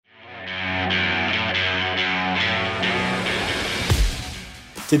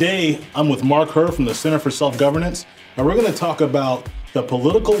Today, I'm with Mark Herr from the Center for Self-Governance, and we're going to talk about the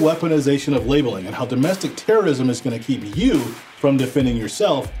political weaponization of labeling and how domestic terrorism is going to keep you from defending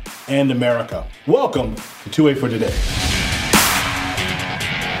yourself and America. Welcome to 2A for Today.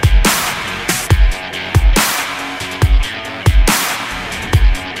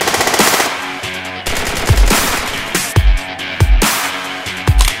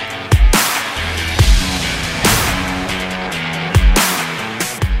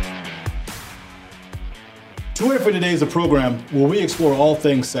 Two-Way for Today is a program where we explore all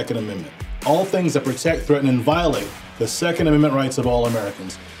things Second Amendment, all things that protect, threaten, and violate the Second Amendment rights of all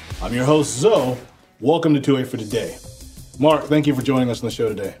Americans. I'm your host, Zoe. Welcome to Two-Way for Today. Mark, thank you for joining us on the show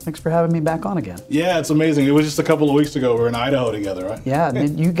today. Thanks for having me back on again. Yeah, it's amazing. It was just a couple of weeks ago. We were in Idaho together, right? Yeah,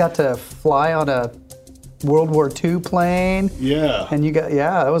 and you got to fly on a World War II plane. Yeah. And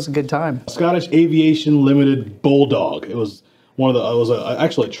that was a good time. Scottish Aviation Limited Bulldog. It was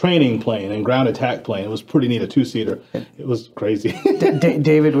actually a training plane and ground attack plane. It was pretty neat, a two-seater. It was crazy.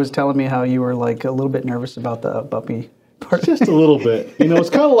 David was telling me how you were like a little bit nervous about the bumpy part. Just a little bit. You know, it's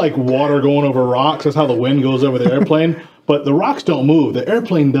kind of like water going over rocks. That's how the wind goes over the airplane. But the rocks don't move. The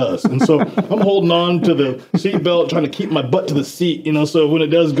airplane does. And so I'm holding on to the seat belt, trying to keep my butt to the seat, you know, so when it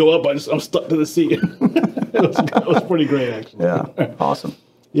does go up, I'm stuck to the seat. It was pretty great, actually. Yeah, awesome.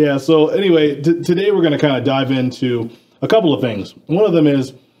 Yeah, so anyway, today we're going to kind of dive into a couple of things. One of them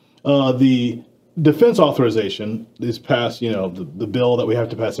is the defense authorization is passed, you know, the bill that we have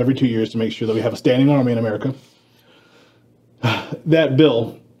to pass every 2 years to make sure that we have a standing army in America. That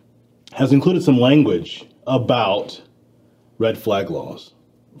bill has included some language about red flag laws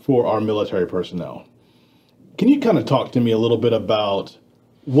for our military personnel. Can you kind of talk to me a little bit about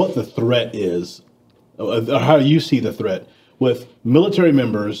what the threat is, or how you see the threat with military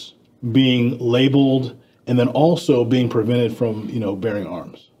members being labeled and then also being prevented from, you know, bearing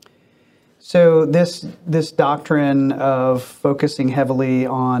arms? So this doctrine of focusing heavily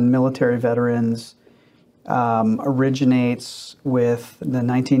on military veterans originates with the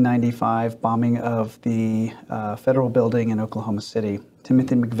 1995 bombing of the federal building in Oklahoma City.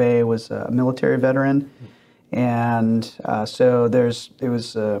 Timothy McVeigh was a military veteran, and so it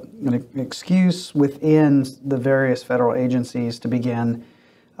was an excuse within the various federal agencies to begin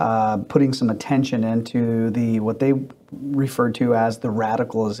putting some attention into what they referred to as the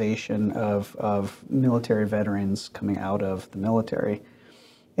radicalization of military veterans coming out of the military.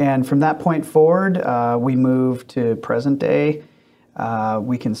 And from that point forward, we moved to present day.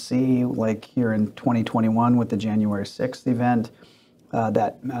 We can see, like here in 2021 with the January 6th event,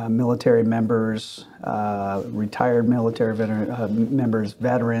 that military members, retired military members,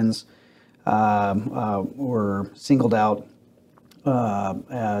 veterans, were singled out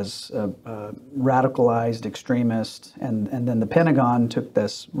as radicalized extremists, and then the Pentagon took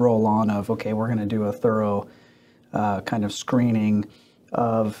this role on of, okay, we're going to do a thorough kind of screening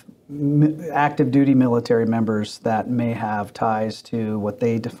of active duty military members that may have ties to what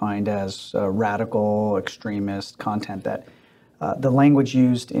they defined as radical extremist content. That the language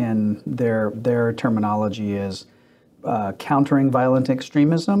used in their terminology is countering violent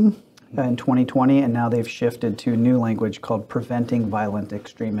extremism in 2020, and now they've shifted to new language called preventing violent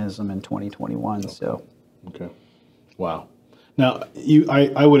extremism in 2021. So, okay, wow. Now,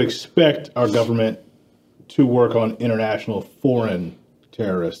 I would expect our government to work on international foreign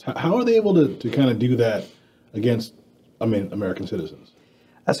terrorists. How are they able to kind of do that against, American citizens?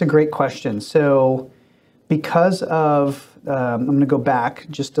 That's a great question. So, because of, I'm going to go back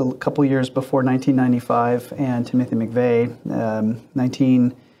just a couple years before 1995 and Timothy McVeigh,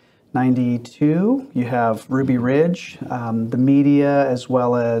 1992, you have Ruby Ridge, the media as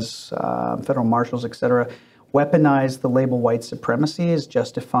well as federal marshals, et cetera, weaponized the label white supremacy as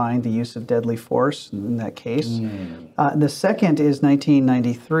justifying the use of deadly force in that case. The second is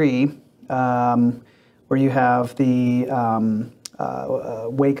 1993, where you have the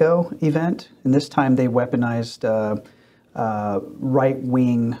Waco event, and this time they weaponized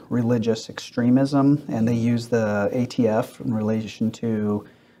right-wing religious extremism, and they used the ATF in relation to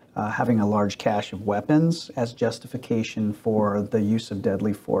having a large cache of weapons as justification for the use of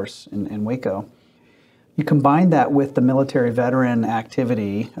deadly force in Waco. You combine that with the military veteran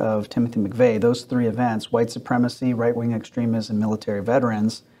activity of Timothy McVeigh, those three events, white supremacy, right-wing extremism, military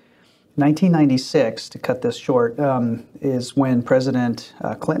veterans. 1996, to cut this short, is when President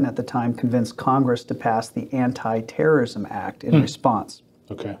Clinton at the time convinced Congress to pass the Anti-Terrorism Act in response.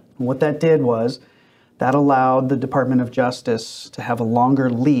 Okay. And what that did was that allowed the Department of Justice to have a longer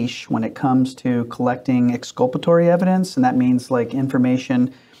leash when it comes to collecting exculpatory evidence, and that means like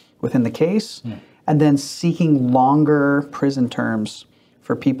information within the case, and then seeking longer prison terms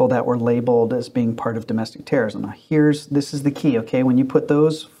for people that were labeled as being part of domestic terrorism. Now, this is the key, okay? When you put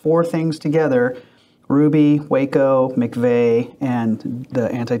those four things together, Ruby, Waco, McVeigh, and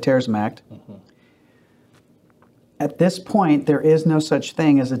the Anti-Terrorism Act, at this point, there is no such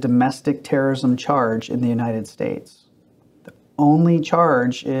thing as a domestic terrorism charge in the United States. The only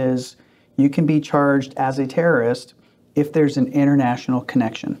charge is you can be charged as a terrorist if there's an international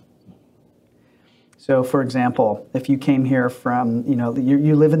connection. So, for example, if you came here from,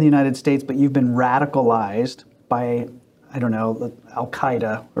 you live in the United States, but you've been radicalized by, I don't know,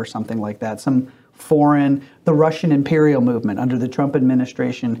 Al-Qaeda or something like that, the Russian imperial movement under the Trump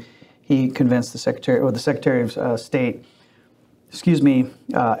administration. He convinced the Secretary of State,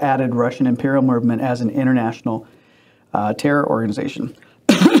 added Russian imperial movement as an international terror organization.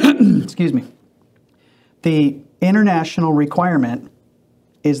 Excuse me. The international requirement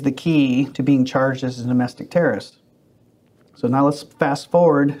is the key to being charged as a domestic terrorist. So now let's fast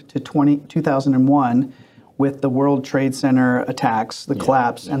forward to 2001 with the World Trade Center attacks, the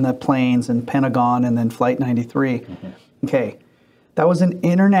collapse, and the planes and Pentagon and then Flight 93. Mm-hmm. Okay. That was an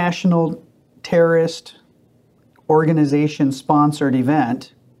international terrorist organization-sponsored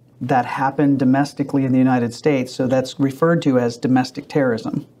event that happened domestically in the United States, so that's referred to as domestic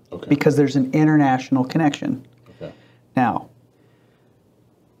terrorism because there's an international connection. Okay. Now,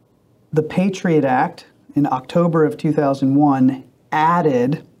 the Patriot Act in October of 2001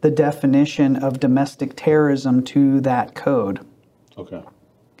 added the definition of domestic terrorism to that code. Okay.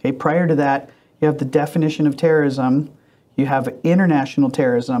 Prior to that, you have the definition of terrorism, you have international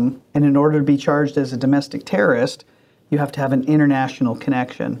terrorism, and in order to be charged as a domestic terrorist, you have to have an international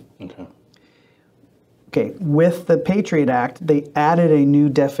connection. Okay, with the Patriot Act, they added a new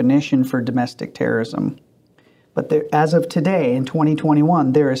definition for domestic terrorism. But there, as of today, in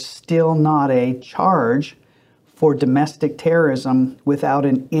 2021, there is still not a charge for domestic terrorism without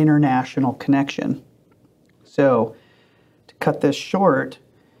an international connection. So, to cut this short,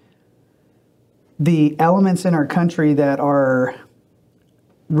 the elements in our country that are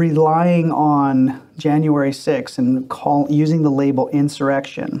relying on January 6th and using the label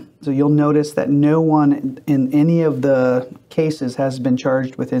insurrection. So you'll notice that no one in any of the cases has been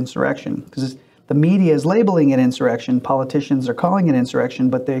charged with insurrection because the media is labeling it insurrection, politicians are calling it insurrection,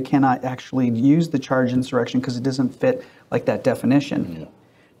 but they cannot actually use the charge insurrection because it doesn't fit like that definition. Yeah.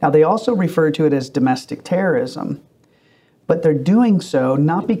 Now they also refer to it as domestic terrorism. But they're doing so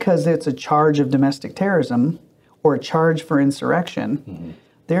not because it's a charge of domestic terrorism or a charge for insurrection. Mm-hmm.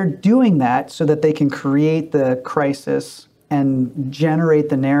 They're doing that so that they can create the crisis and generate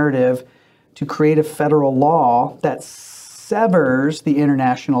the narrative to create a federal law that severs the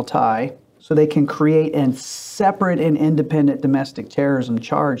international tie so they can create a separate and independent domestic terrorism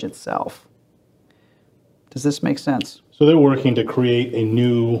charge itself. Does this make sense? So they're working to create a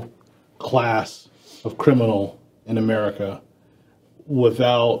new class of criminal in America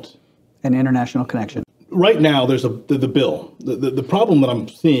without an international connection. Right now, there's the bill. The problem that I'm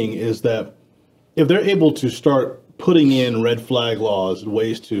seeing is that if they're able to start putting in red flag laws and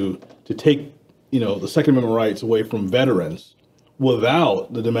ways to take the Second Amendment rights away from veterans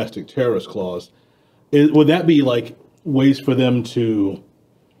without the domestic terrorist clause, would that be like ways for them to,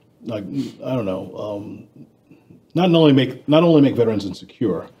 like, I don't know, not only make veterans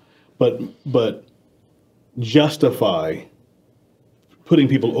insecure, but justify putting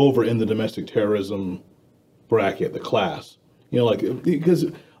people over in the domestic terrorism bracket, the class, because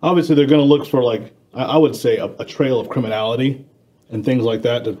obviously they're going to look for, like, I would say a trail of criminality and things like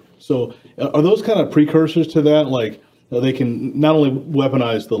that. So are those kind of precursors to that? Like, they can not only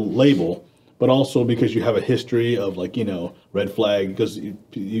weaponize the label, but also because you have a history of, like, red flag, because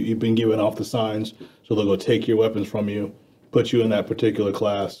you've been given off the signs, so they'll go take your weapons from you, put you in that particular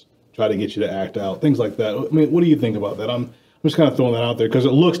class, try to get you to act out, things like that. I mean, what do you think about that? I'm just kind of throwing that out there because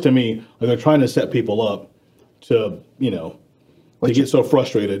it looks to me like they're trying to set people up to, to get so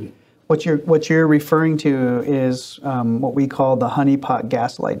frustrated. What you're referring to is what we call the honeypot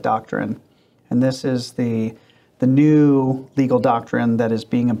gaslight doctrine, and this is the new legal doctrine that is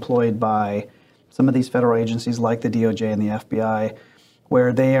being employed by some of these federal agencies like the DOJ and the FBI,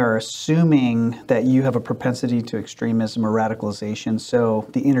 where they are assuming that you have a propensity to extremism or radicalization. So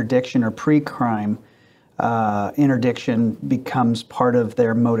the interdiction or pre-crime interdiction becomes part of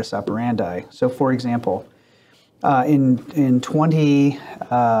their modus operandi. So, for example, in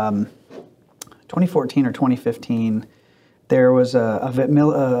 2014 or 2015, there was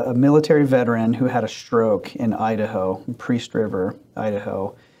a military veteran who had a stroke in Idaho, Priest River,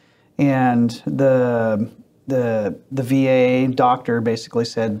 Idaho, and the VA doctor basically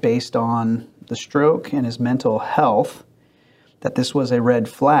said, based on the stroke and his mental health, that this was a red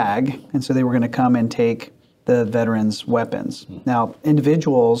flag, and so they were going to come and take the veterans' weapons. Now,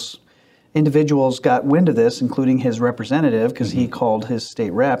 individuals got wind of this, including his representative, because he called his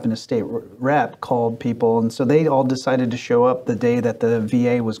state rep, and his state rep called people, and so they all decided to show up the day that the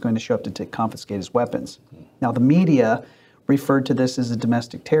VA was going to show up to confiscate his weapons. Now, the media referred to this as a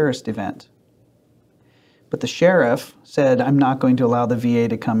domestic terrorist event. But the sheriff said, I'm not going to allow the VA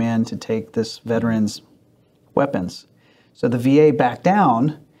to come in to take this veteran's weapons. So the VA backed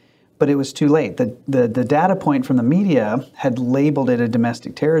down, but it was too late. The data point from the media had labeled it a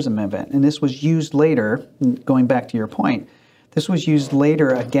domestic terrorism event. And this was used later, going back to your point, this was used later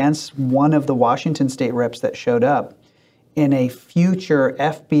against one of the Washington state reps that showed up in a future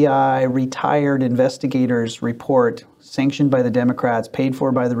FBI retired investigators report sanctioned by the Democrats, paid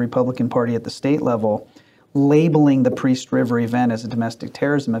for by the Republican Party at the state level, labeling the Priest River event as a domestic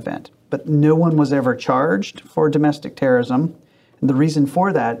terrorism event. But no one was ever charged for domestic terrorism. And the reason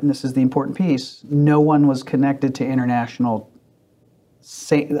for that, and this is the important piece, no one was connected to international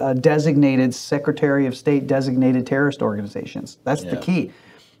designated Secretary of State designated terrorist organizations. That's the key.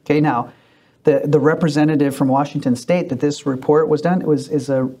 Okay, now, the representative from Washington State that this report was done was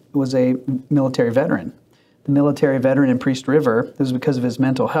a military veteran. The military veteran in Priest River, this was because of his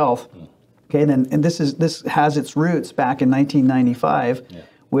mental health. Okay, and this has its roots back in 1995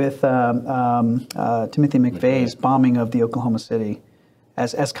 with Timothy McVeigh's bombing of the Oklahoma City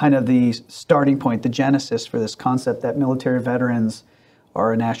as kind of the starting point, the genesis for this concept that military veterans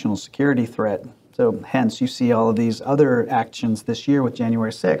are a national security threat. So hence you see all of these other actions this year with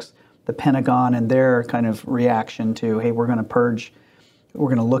January 6th, the Pentagon and their kind of reaction to, hey, we're going to purge, we're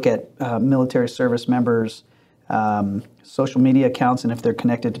going to look at military service members' social media accounts, and if they're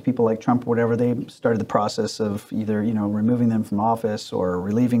connected to people like Trump or whatever, they started the process of either removing them from office or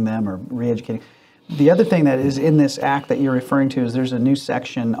relieving them or re-educating. The other thing that is in this act that you're referring to is there's a new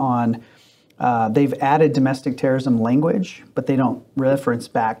section on, they've added domestic terrorism language, but they don't reference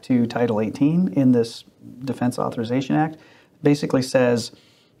back to Title 18 in this Defense Authorization Act. Basically says,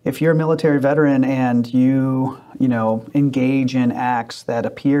 if you're a military veteran and you engage in acts that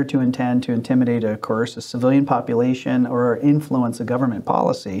appear to intend to intimidate or coerce a civilian population or influence a government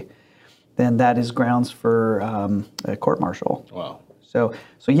policy, then that is grounds for a court-martial. Wow. So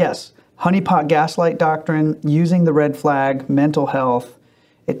yes, honeypot gaslight doctrine, using the red flag, mental health,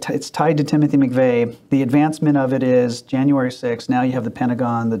 it's tied to Timothy McVeigh. The advancement of it is January 6th. Now you have the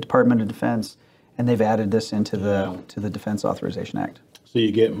Pentagon, the Department of Defense, and they've added this into the Defense Authorization Act. So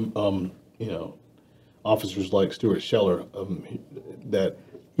you get, officers like Stuart Scheller that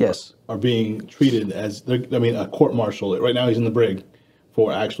are being treated as, a court-martial. Right now he's in the brig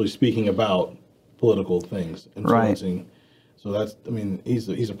for actually speaking about political things, influencing. Right. So that's,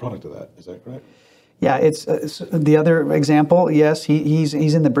 he's a product of that. Is that correct? Yeah, it's the other example. Yes, he's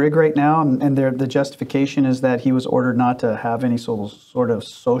in the brig right now, and the justification is that he was ordered not to have any sort of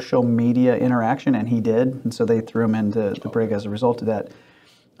social media interaction, and he did, and so they threw him into the brig as a result of that.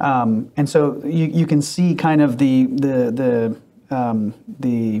 And so you can see kind of the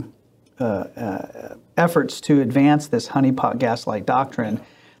efforts to advance this honeypot gaslight doctrine,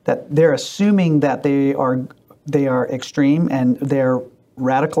 that they're assuming that they are extreme and they're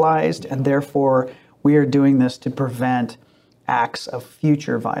radicalized, and therefore we are doing this to prevent acts of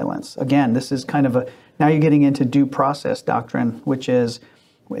future violence. Again, this is kind of now you're getting into due process doctrine, which is,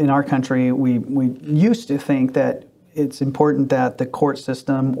 in our country, we used to think that it's important that the court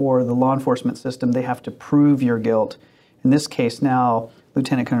system or the law enforcement system, they have to prove your guilt. In this case now,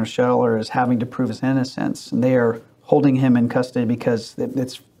 Lieutenant Colonel Scheller is having to prove his innocence, and they are holding him in custody because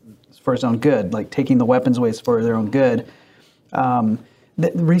it's for his own good, like taking the weapons away is for their own good.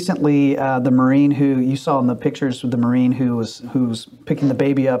 Recently, the Marine who you saw in the pictures of the Marine who's picking the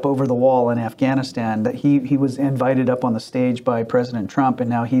baby up over the wall in Afghanistan, that he was invited up on the stage by President Trump, and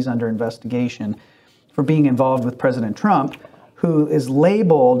now he's under investigation for being involved with President Trump, who is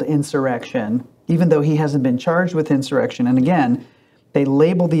labeled insurrection, even though he hasn't been charged with insurrection. And again, they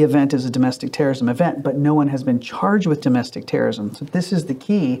label the event as a domestic terrorism event, but no one has been charged with domestic terrorism. So this is the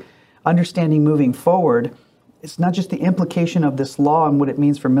key, understanding moving forward. It's not just the implication of this law and what it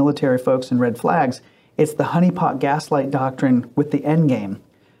means for military folks and red flags, it's the honeypot gaslight doctrine with the end game.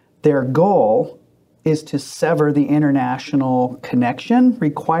 Their goal is to sever the international connection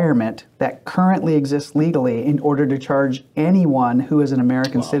requirement that currently exists legally in order to charge anyone who is an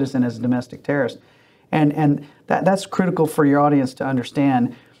American citizen as a domestic terrorist. And that's critical for your audience to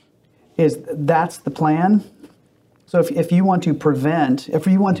understand, is that's the plan. So if you want to prevent, if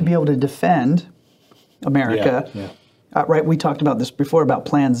you want to be able to defend America, right, we talked about this before about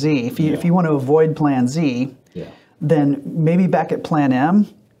Plan Z. If you want to avoid Plan Z, then maybe back at Plan M,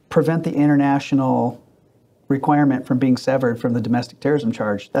 prevent the international requirement from being severed from the domestic terrorism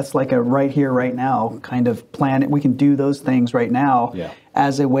charge. That's like a right here, right now kind of plan. We can do those things right now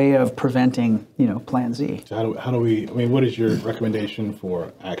as a way of preventing, Plan Z. So how do we, what is your recommendation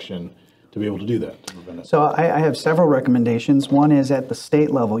for action to be able to do that? To prevent it? So I have several recommendations. One is at the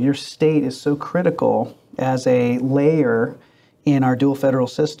state level. Your state is so critical as a layer in our dual federal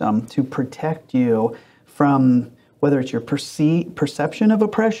system to protect you from whether it's your perception of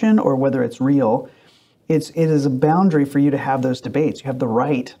oppression or whether it's real. It is a boundary for you to have those debates. You have the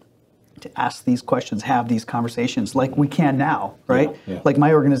right to ask these questions, have these conversations like we can now, right? Yeah. Like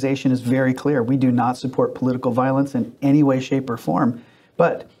my organization is very clear. We do not support political violence in any way, shape, or form,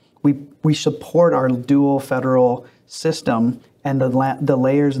 but we support our dual federal system and the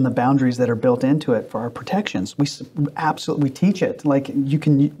layers and the boundaries that are built into it for our protections. We absolutely teach it. Like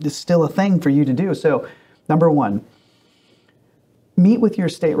it's still a thing for you to do. So, number one, meet with your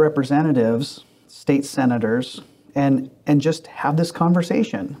state representatives, state senators, and just have this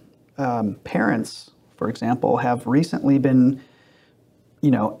conversation. Parents, for example, have recently been,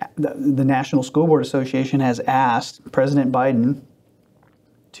 the National School Board Association has asked President Biden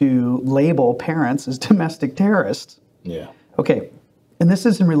to label parents as domestic terrorists. Yeah. Okay, and this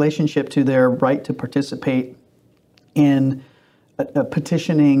is in relationship to their right to participate in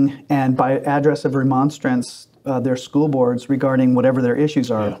petitioning and by address of remonstrance their school boards regarding whatever their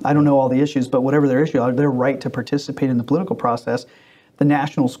issues are. Yeah. I don't know all the issues, but whatever their issues are, their right to participate in the political process. The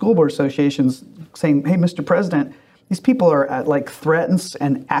National School Board Association's saying, hey, Mr. President, these people are at like threats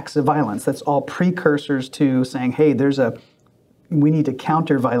and acts of violence. That's all precursors to saying, hey, we need to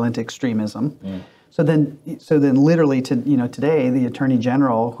counter violent extremism. Yeah. So then literally today, the Attorney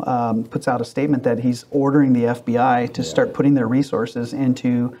General puts out a statement that he's ordering the FBI to start putting their resources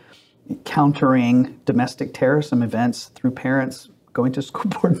into countering domestic terrorism events through parents going to school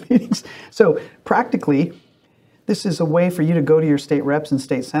board meetings. So practically, this is a way for you to go to your state reps and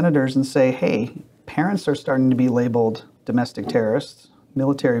state senators and say, hey, parents are starting to be labeled domestic terrorists.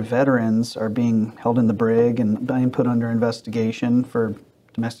 Military veterans are being held in the brig and being put under investigation for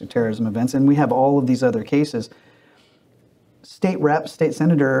domestic terrorism events. And we have all of these other cases. State rep, state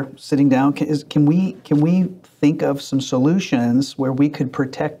senator sitting down, can we think of some solutions where we could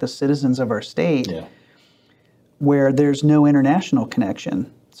protect the citizens of our state where there's no international connection?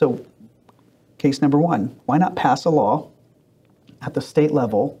 So case number one, why not pass a law at the state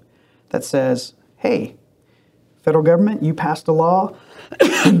level that says, hey, federal government, you passed a law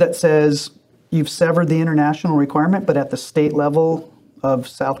that says you've severed the international requirement, but at the state level of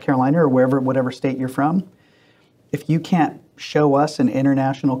South Carolina or whatever state you're from, if you can't show us an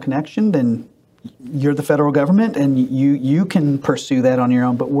international connection, then you're the federal government and you can pursue that on your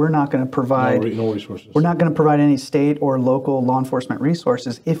own, but we're not going to provide no resources. We're not going to provide any state or local law enforcement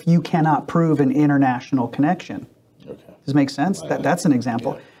resources if you cannot prove an international connection. Okay. Does it make sense? That's an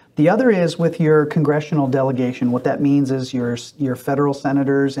example. Yeah. The other is with your congressional delegation. What that means is your federal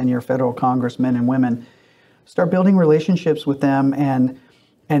senators and your federal congressmen and women start building relationships with them and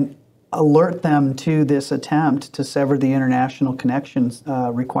alert them to this attempt to sever the international connections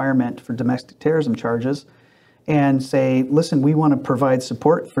requirement for domestic terrorism charges and say, listen, we want to provide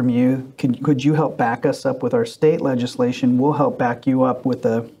support from you. Could you help back us up with our state legislation? We'll help back you up with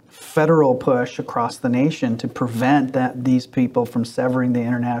a federal push across the nation to prevent these people from severing the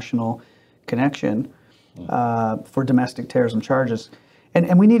international connection for domestic terrorism charges.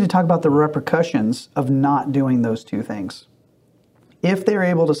 And we need to talk about the repercussions of not doing those two things. If they're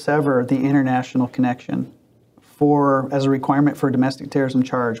able to sever the international connection as a requirement for a domestic terrorism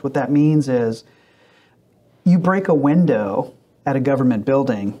charge, what that means is you break a window at a government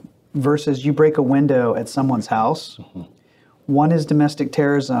building versus you break a window at someone's house. Mm-hmm. One is domestic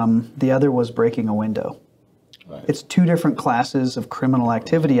terrorism, the other was breaking a window. Right. It's two different classes of criminal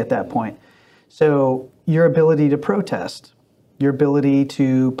activity at that point. So your ability to protest, your ability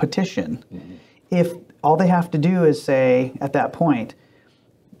to petition, if all they have to do is say at that point,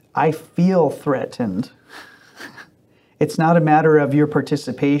 I feel threatened. It's not a matter of your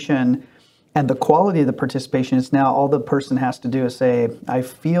participation and the quality of the participation. It's now all the person has to do is say, I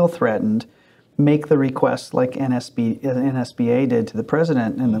feel threatened, make the request like NSBA did to the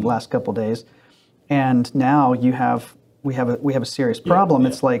president in the last couple of days. And now we have a serious problem. Yeah.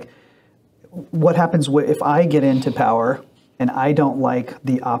 It's like, what happens if I get into power and I don't like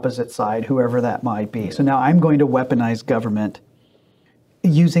the opposite side, whoever that might be? So now I'm going to weaponize government,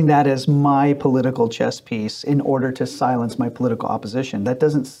 using that as my political chess piece in order to silence my political opposition. That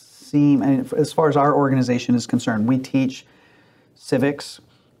doesn't seem, and as far as our organization is concerned, we teach civics,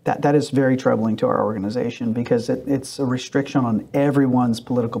 that is very troubling to our organization, because it's a restriction on everyone's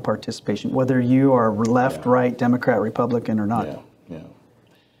political participation, whether you are left, right, Democrat, Republican, or not.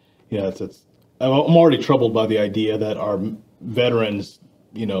 I'm already troubled by the idea that our veterans,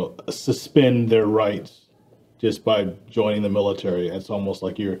 suspend their rights just by joining the military. It's almost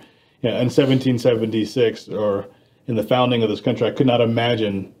like in 1776 or in the founding of this country, I could not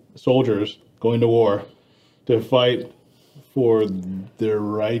imagine soldiers going to war to fight for their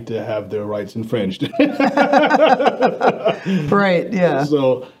right to have their rights infringed. Right. Yeah.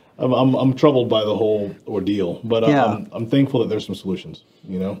 So I'm troubled by the whole ordeal, but I'm thankful that there's some solutions.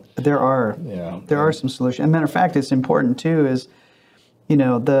 There are. There are some solutions. As a matter of fact, it's important too. Is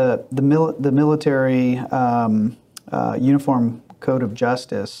the military Uniform Code of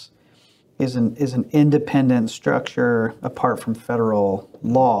Justice is an independent structure apart from federal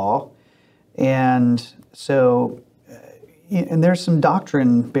law, and so. And there's some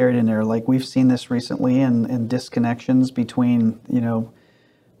doctrine buried in there, like we've seen this recently in disconnections between,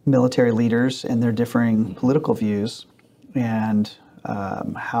 military leaders and their differing political views, and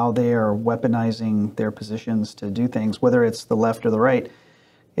how they are weaponizing their positions to do things, whether it's the left or the right.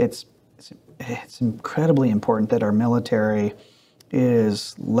 It's incredibly important that our military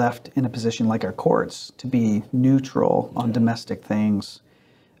is left in a position like our courts to be neutral on domestic things.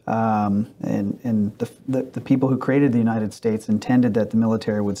 And the people who created the United States intended that the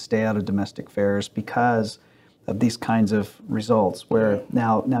military would stay out of domestic affairs because of these kinds of results, where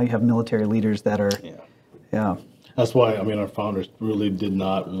now you have military leaders that are, That's why, our founders really did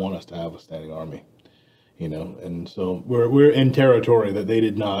not want us to have a standing army, and so we're in territory that they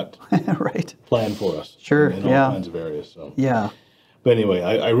did not right. plan for us. Sure, in all kinds of areas. So But anyway,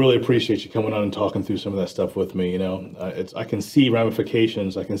 I really appreciate you coming on and talking through some of that stuff with me. I can see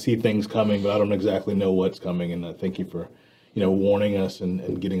ramifications, I can see things coming, but I don't exactly know what's coming. And I thank you for, warning us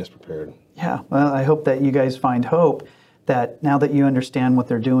and getting us prepared. Yeah, well, I hope that you guys find hope that now that you understand what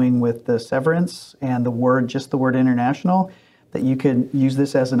they're doing with the severance and just the word international, that you could use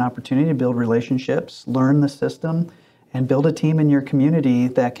this as an opportunity to build relationships, learn the system, and build a team in your community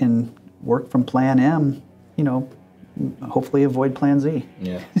that can work from Plan M, hopefully avoid Plan Z.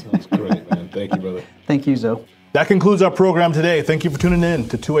 Yeah, sounds great, man. Thank you, brother. Thank you, Zoe. That concludes our program today. Thank you for tuning in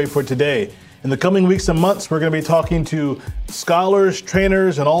to 2A for Today. In the coming weeks and months, we're going to be talking to scholars,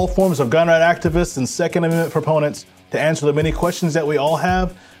 trainers, and all forms of gun right activists and Second Amendment proponents to answer the many questions that we all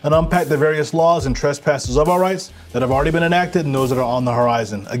have and unpack the various laws and trespasses of our rights that have already been enacted and those that are on the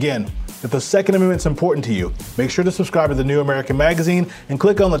horizon. Again, if the Second Amendment is important to you, make sure to subscribe to the New American Magazine and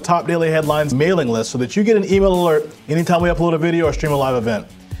click on the top daily headlines mailing list so that you get an email alert anytime we upload a video or stream a live event.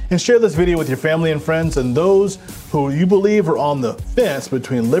 And share this video with your family and friends and those who you believe are on the fence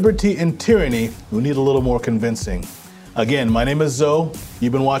between liberty and tyranny who need a little more convincing. Again, my name is Zoe.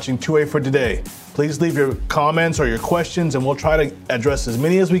 You've been watching 2A for Today. Please leave your comments or your questions and we'll try to address as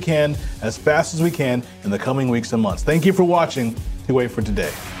many as we can, as fast as we can in the coming weeks and months. Thank you for watching 2A for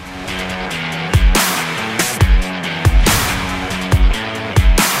Today.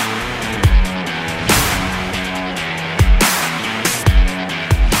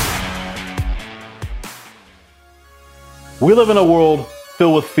 We live in a world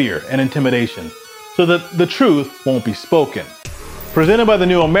filled with fear and intimidation, so that the truth won't be spoken. Presented by the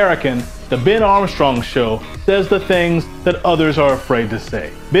New American, the Ben Armstrong Show says the things that others are afraid to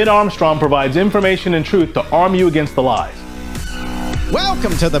say. Ben Armstrong provides information and truth to arm you against the lies.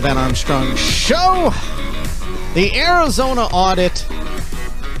 Welcome to the Ben Armstrong Show. The Arizona audit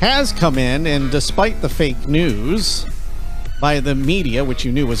has come in, and despite the fake news by the media, which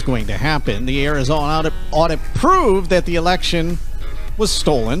you knew was going to happen, the Arizona audit proved that the election was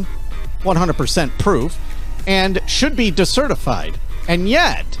stolen, 100% proof, and should be decertified. And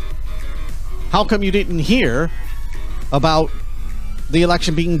yet, how come you didn't hear about the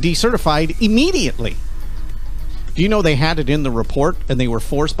election being decertified immediately? Do you know they had it in the report and they were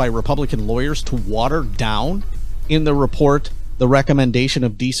forced by Republican lawyers to water down in the report the recommendation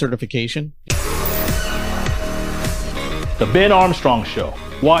of decertification? The Ben Armstrong Show.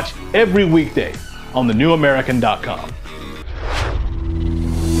 Watch every weekday on thenewamerican.com.